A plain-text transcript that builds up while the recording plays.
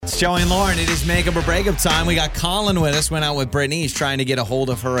Joey and Lauren, it is makeup or breakup time. We got Colin with us. Went out with Brittany. He's trying to get a hold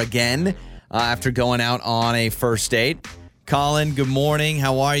of her again after going out on a first date. Colin, good morning.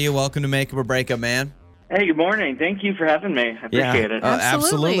 How are you? Welcome to Makeup or Breakup, man. Hey, good morning. Thank you for having me. I appreciate it.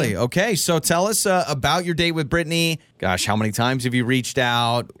 Absolutely. Okay, so tell us about your date with Brittany. Gosh, how many times have you reached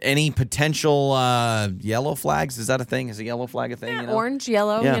out? Any potential yellow flags? Is that a thing? Is a yellow flag a thing? Yeah, orange,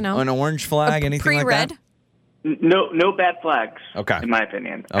 yellow, An orange flag, anything like that? No bad flags. Okay. In my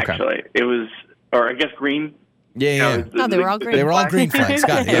opinion, Okay. actually, it was, or I guess green. Yeah. No, they were all green. They were all green flags.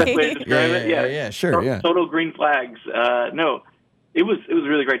 Got it. Best way to describe it? Yeah, sure. Yeah. Total green flags. No, it was a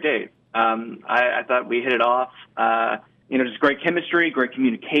really great date. I thought we hit it off. Just great chemistry, great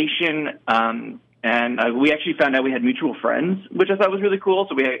communication, and we actually found out we had mutual friends, which I thought was really cool.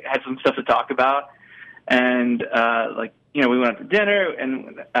 So we had some stuff to talk about, and we went out to dinner,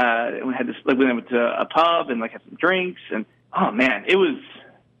 and we had this. We went to a pub and had some drinks, and oh man, it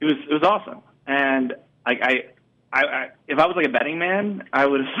was awesome. And if I was a betting man, I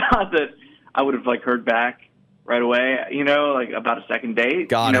would have thought that I would have heard back right away, about a second date.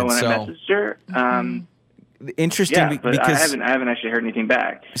 Got it. When I messaged her. Interesting, but because I haven't actually heard anything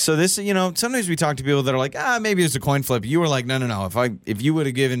back. So this, sometimes we talk to people that are like, maybe it's a coin flip. You were like, no. If you would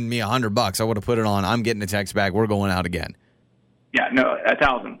have given me $100, I would have put it on. I'm getting a text back. We're going out again. Yeah, no,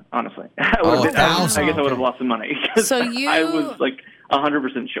 1,000, honestly. $1,000. I guess I would have lost some money. So I was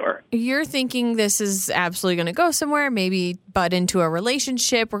 100% sure. You're thinking this is absolutely going to go somewhere, maybe butt into a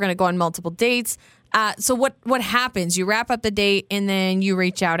relationship. We're going to go on multiple dates. So what happens? You wrap up the date and then you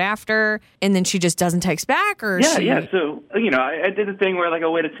reach out after, and then she just doesn't text back, or yeah. So I did the thing where I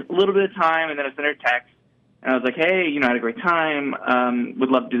waited a little bit of time, and then I sent her a text, and I was like, hey, I had a great time. Would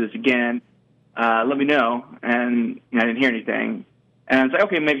love to do this again. Let me know. And I didn't hear anything, and I was like,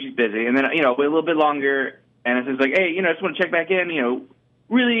 okay, maybe she's busy. And then wait a little bit longer, and I was like, hey, I just want to check back in.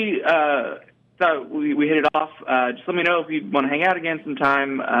 Really thought we hit it off. Just let me know if you want to hang out again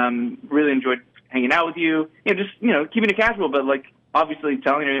sometime. Really enjoyed hanging out with you. Just keeping it casual, but obviously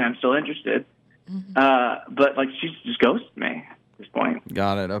telling her I'm still interested. Mm-hmm. But she's just ghosted me at this point.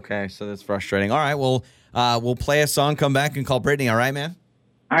 Got it. Okay, so that's frustrating. All right, well, we'll play a song, come back, and call Brittany. All right, man?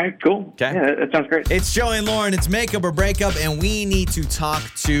 All right, cool. Okay. Yeah, that sounds great. It's Joey and Lauren. It's Makeup or Breakup, and we need to talk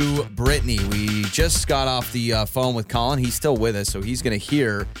to Brittany. We just got off the phone with Colin. He's still with us, so he's going to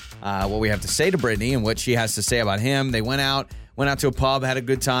hear what we have to say to Brittany and what she has to say about him. They went out to a pub, had a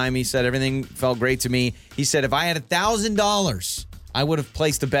good time. He said everything felt great to me. He said if I had $1,000, I would have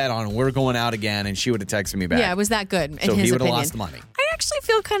placed a bet on we're going out again, and she would have texted me back. Yeah, it was that good, so in his he would have opinion. lost the money. I actually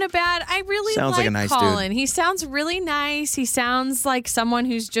feel kind of bad. I really Sounds like a nice Colin. dude. He sounds really nice. He sounds like someone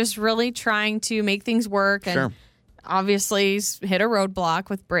who's just really trying to make things work. And Sure. obviously he's hit a roadblock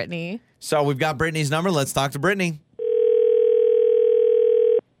with Brittany. So we've got Brittany's number. Let's talk to Brittany.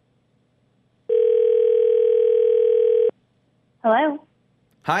 Hello.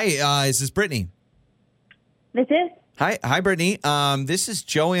 Hi, is this Brittany? This is? Hi, Brittany. This is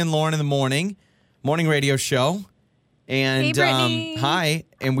Joey and Lauren in the morning radio show. And Hey, Brittany. hi,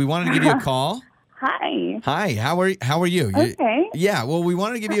 and we wanted to give you a call. Hi. Hi, how are you? Okay. Yeah, well, we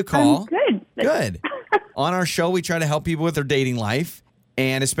wanted to give you a call. I'm good. Good. On our show, we try to help people with their dating life,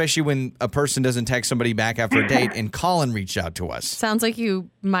 and especially when a person doesn't text somebody back after a date, and Colin reached out to us. Sounds like you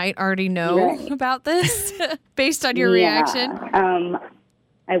might already know Right. about this based on your reaction.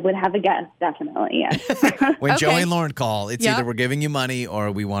 I would have a guess, definitely, yes. When Okay. Joey and Lauren call, it's Yep. either we're giving you money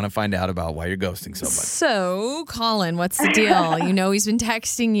or we want to find out about why you're ghosting somebody. So, Colin, what's the deal? You know he's been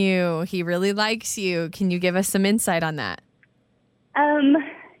texting you. He really likes you. Can you give us some insight on that?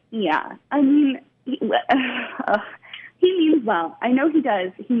 Yeah. I mean, he means well. I know he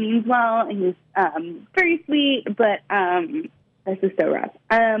does. He means well, and he's very sweet, but this is so rough.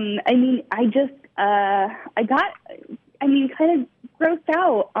 I mean, I got kind of grossed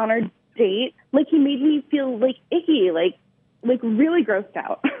out on our date. He made me feel icky, really grossed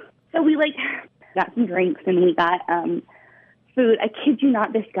out. So we got some drinks and we got food. I kid you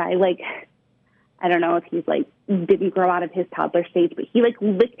not, this guy I don't know if he's didn't grow out of his toddler stage, but he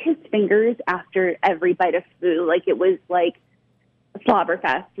licked his fingers after every bite of food. It was a slobber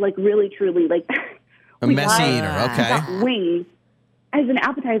fest. Really truly A messy eater, okay. got wings as an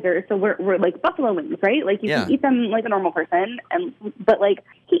appetizer, so we're buffalo wings, right? You Yeah. can eat them like a normal person, but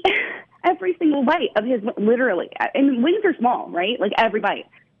he every single bite of his, literally, and wings are small, right? Every bite,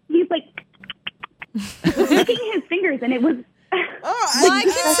 he's licking his fingers, and it was. Well, I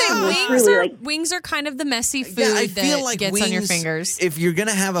can say wings really, wings are kind of the messy food Yeah, I feel that like gets wings, on your fingers. If you're going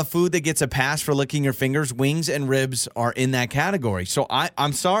to have a food that gets a pass for licking your fingers, wings and ribs are in that category. So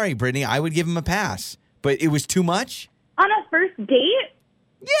I'm sorry, Brittany, I would give him a pass. But it was too much? On a first date?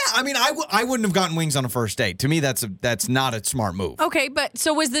 Yeah, I mean, I wouldn't have gotten wings on a first date. To me, that's not a smart move. Okay, but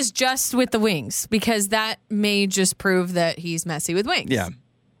so was this just with the wings? Because that may just prove that he's messy with wings. Yeah,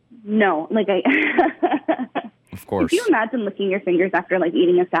 No, like of course. If you imagine licking your fingers after like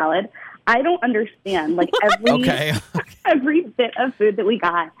eating a salad, I don't understand. Like every bit of food that we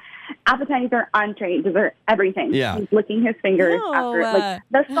got, appetizer, entree, dessert, everything. Yeah. He's licking his fingers No. after like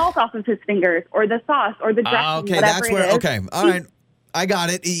the salt off of his fingers or the sauce or the dressing. Okay, whatever that's it where. is. Okay, all right, I got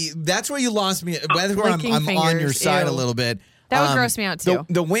it. That's where you lost me. That's where Licking I'm on your fingers, side a ew. little bit. That would gross me out, too.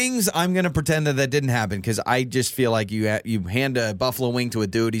 The wings, I'm going to pretend that didn't happen because I just feel like you hand a buffalo wing to a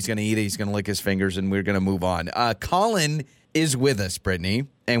dude, he's going to eat it, he's going to lick his fingers, and we're going to move on. Colin is with us, Brittany,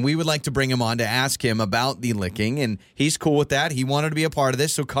 and we would like to bring him on to ask him about the licking, and he's cool with that. He wanted to be a part of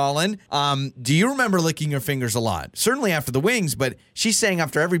this. So, Colin, do you remember licking your fingers a lot? Certainly after the wings, but she's saying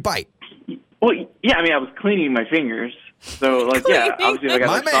after every bite. Well, yeah, I mean, I was cleaning my fingers. So, like, yeah, obviously if I got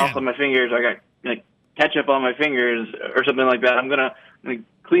My like, sauce man. on my fingers, I got like ketchup on my fingers or something like that, I'm going to like,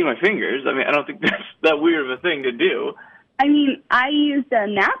 clean my fingers. I mean, I don't think that's that weird of a thing to do. I mean, I used a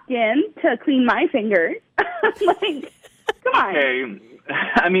napkin to clean my fingers. Like, come on. Okay.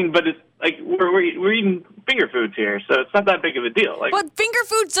 I mean, but it's like we're eating finger foods here, so it's not that big of a deal. Like, But finger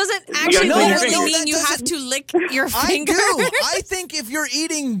foods doesn't gotta actually clean your literally fingers. mean you have to lick your I finger. do. I think if you're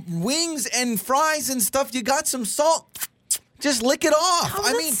eating wings and fries and stuff, you got some salt. Just lick it off. Oh,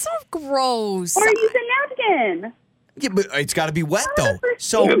 I that's mean, so gross. Or use a napkin. yeah, but it's got to be wet though.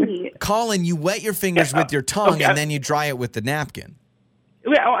 So, Colin, you wet your fingers with your tongue Okay. and then you dry it with the napkin.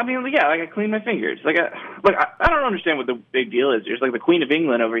 yeah, I mean, yeah, like I clean my fingers. Like, I don't understand what the big deal is. There's like the Queen of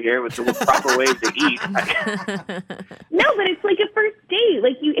England over here with the proper ways to eat. No, but it's like a first date.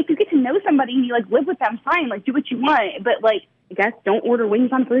 Like, if you get to know somebody and you like live with them, fine. Like, do what you want. But like, I guess don't order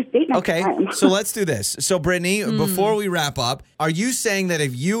wings on first date next Okay, time. so let's do this. So, Brittany, before we wrap up, are you saying that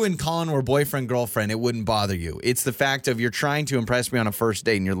if you and Colin were boyfriend, girlfriend, it wouldn't bother you? It's the fact of you're trying to impress me on a first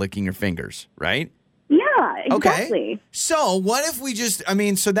date and you're licking your fingers, right? Yeah, exactly. Okay. So what if we just? I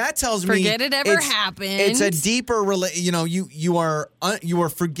mean, so that tells me Forget it ever happened. It's a deeper, you are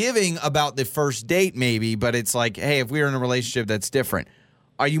forgiving about the first date, maybe, but it's like, hey, if we were in a relationship, that's different.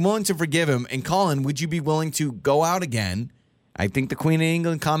 Are you willing to forgive him? And Colin, would you be willing to go out again? I think the Queen of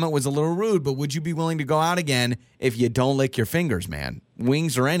England comment was a little rude, but would you be willing to go out again if you don't lick your fingers, man?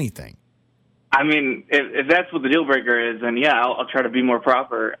 Wings or anything. I mean, if that's what the deal breaker is, then yeah, I'll try to be more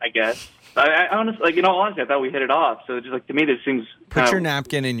proper, I guess. I honestly, like, in all honesty, I thought we hit it off. So just like to me, this seems Put your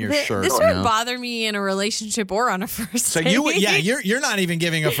napkin in your shirt. This you would know? bother me in a relationship or on a first So date. you're not even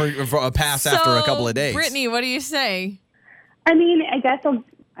giving a pass after a couple of days. Brittany, what do you say? I mean, I guess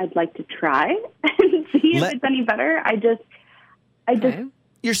I'd like to try and see if it's any better. I just. Okay.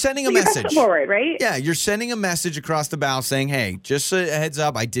 You're sending a Put your best message. foot forward, right? Yeah, you're sending a message across the bow saying, "Hey, just a heads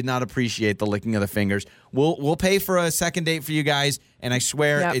up, I did not appreciate the licking of the fingers. We'll pay for a second date for you guys, and I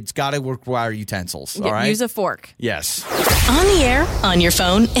swear it's got to require utensils. All right, Use a fork. yes." On the air, on your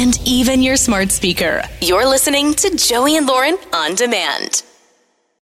phone, and even your smart speaker. You're listening to Joey and Lauren on demand.